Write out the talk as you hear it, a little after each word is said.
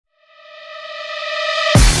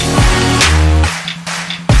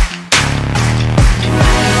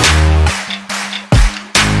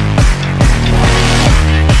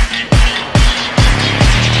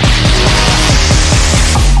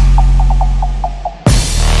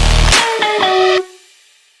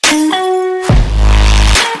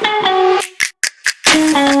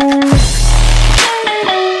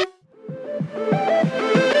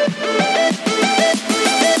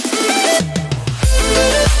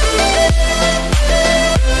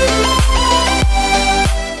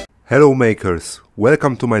Hello makers,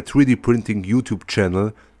 welcome to my 3D printing YouTube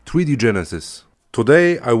channel 3D Genesis.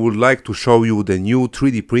 Today I would like to show you the new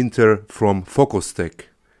 3D printer from Fokoos,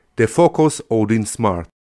 the Fokoos Odin Smart.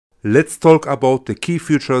 Let's talk about the key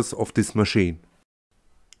features of this machine.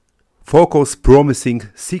 Fokoos promising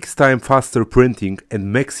 6 times faster printing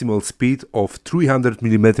and maximal speed of 300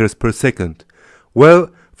 mm per second. Well,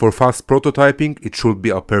 for fast prototyping it should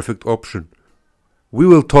be a perfect option. We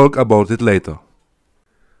will talk about it later.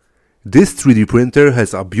 This 3D printer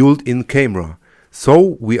has a built-in camera,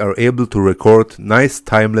 so we are able to record nice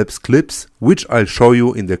time-lapse clips, which I'll show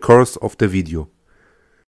you in the course of the video.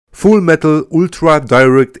 Full metal ultra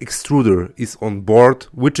direct extruder is on board,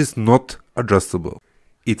 which is not adjustable.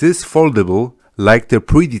 It is foldable like the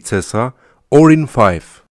predecessor Odin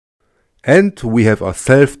 5. And we have a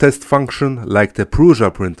self-test function like the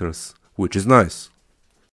Prusa printers, which is nice.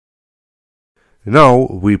 Now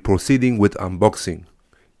we're proceeding with unboxing.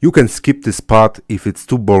 You can skip this part if it's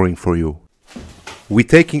too boring for you. We're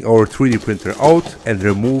taking our 3D printer out and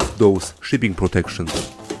remove those shipping protections.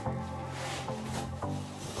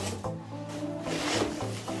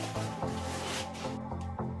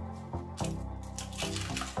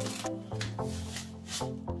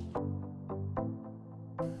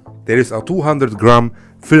 There is a 200-gram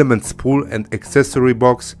filament spool and accessory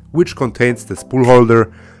box which contains the spool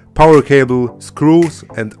holder, power cable, screws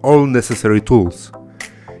and all necessary tools.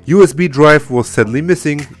 USB drive was sadly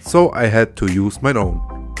missing, so I had to use my own.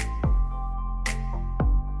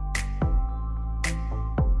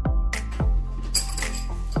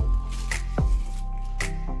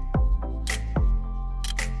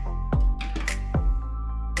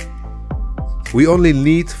 We only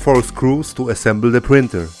need 4 screws to assemble the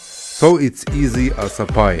printer, so it's easy as a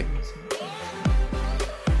pie.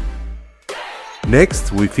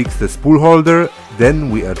 Next we fix the spool holder, then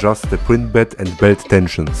we adjust the print bed and belt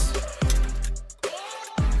tensions.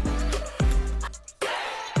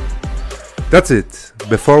 That's it.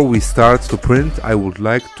 Before we start to print, I would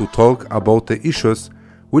like to talk about the issues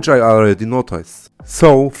which I already noticed.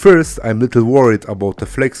 So first, I'm a little worried about the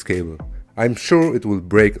flex cable. I'm sure it will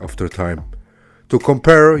break after time. To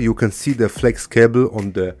compare, you can see the flex cable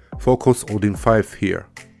on the Fokoos Odin 5 here.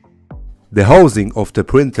 The housing of the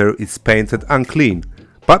printer is painted unclean,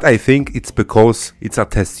 but I think it's because it's a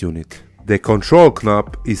test unit. The control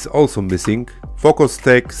knob is also missing.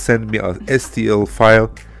 Fokoos sent me a STL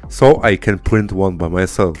file so I can print one by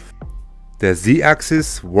myself. The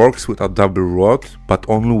Z-axis works with a double rod but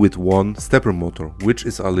only with one stepper motor, which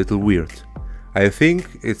is a little weird. I think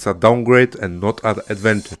it's a downgrade and not an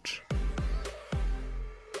advantage.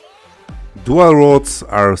 Dual rods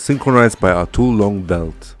are synchronized by a too long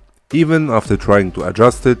belt. Even after trying to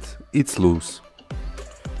adjust it, it's loose.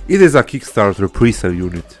 It is a Kickstarter pre-sale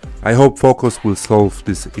unit. I hope Fokoos will solve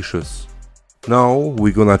these issues. Now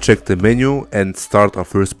we're gonna check the menu and start our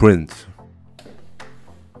first print.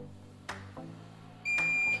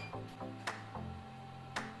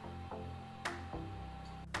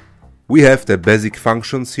 We have the basic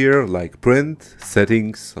functions here like print,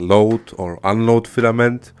 settings, load or unload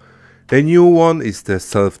filament. The new one is the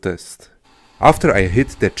self-test. After I hit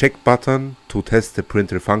the check button to test the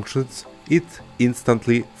printer functions, it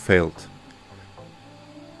instantly failed.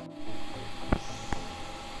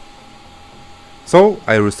 So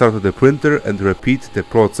I restarted the printer and repeat the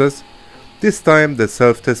process. This time the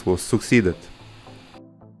self-test was succeeded.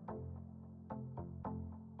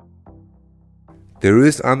 There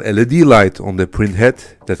is an LED light on the print head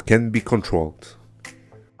that can be controlled.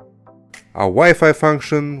 A Wi-Fi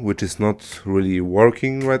function which is not really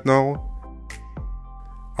working right now.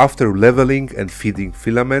 After leveling and feeding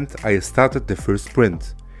filament, I started the first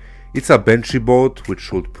print. It's a benchy board which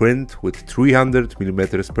should print with 300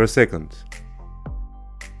 mm per second.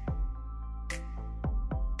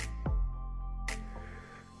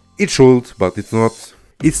 It should, but it's not.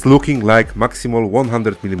 It's looking like maximal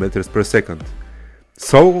 100 mm per second.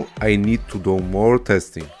 So I need to do more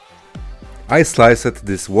testing. I sliced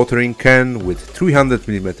this watering can with 300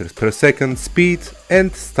 mm per second speed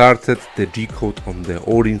and started the G-code on the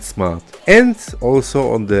Odin Smart and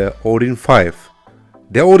also on the Odin 5.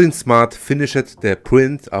 The Odin Smart finished the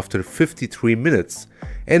print after 53 minutes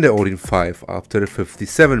and the Odin 5 after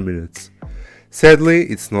 57 minutes. Sadly,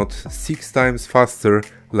 it's not 6 times faster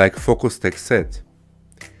like Fokoos said.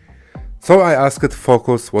 So I asked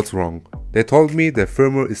Fokoos what's wrong. They told me the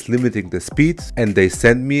firmware is limiting the speed and they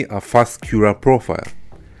sent me a fast Cura profile.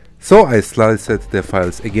 So I sliced the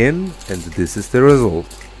files again and this is the result.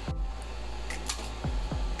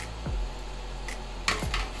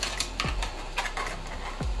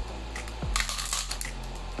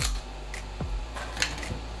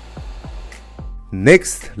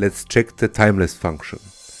 Next, let's check the timelapse function.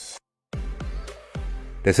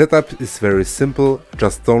 The setup is very simple,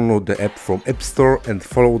 just download the app from App Store and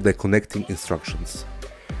follow the connecting instructions.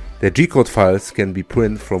 The G-code files can be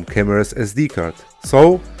printed from camera's SD card,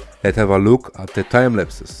 so let's have a look at the time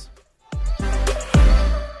lapses.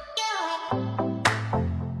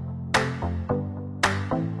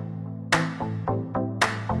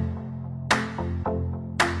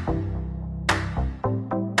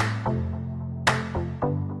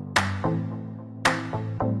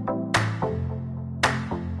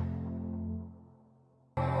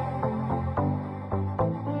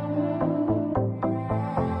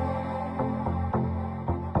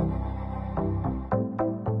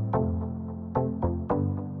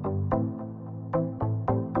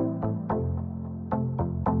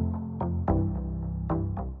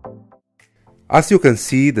 As you can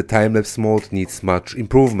see, the timelapse mode needs much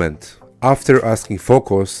improvement. After asking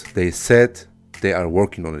Fokoos, they said they are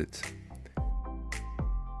working on it.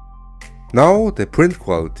 Now the print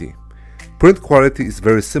quality. Print quality is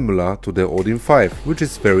very similar to the Odin 5, which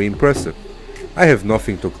is very impressive. I have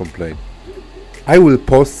nothing to complain. I will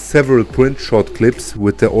post several print short clips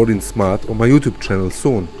with the Odin Smart on my YouTube channel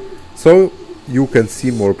soon, so you can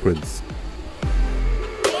see more prints.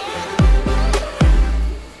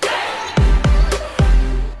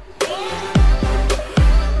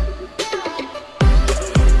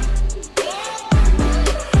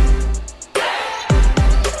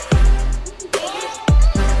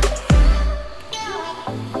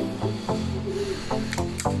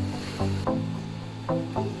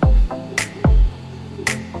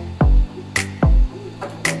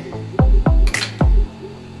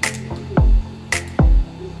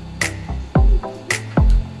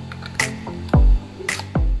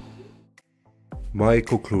 My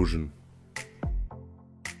conclusion.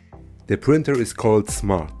 The printer is called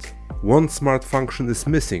Smart. One smart function is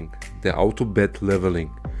missing, the auto bed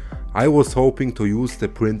leveling. I was hoping to use the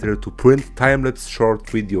printer to print time-lapse short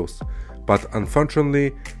videos, but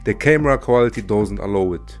unfortunately the camera quality doesn't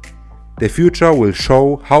allow it. The future will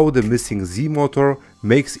show how the missing Z motor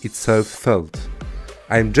makes itself felt.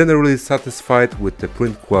 I am generally satisfied with the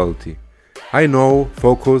print quality. I know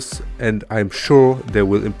Fokoos and I'm sure they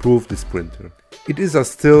will improve this printer. It is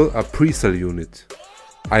still a pre-sale unit.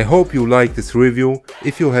 I hope you like this review.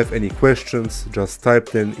 If you have any questions, just type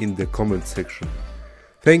them in the comment section.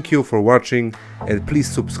 Thank you for watching and please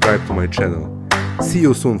subscribe to my channel. See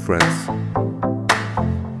you soon, friends.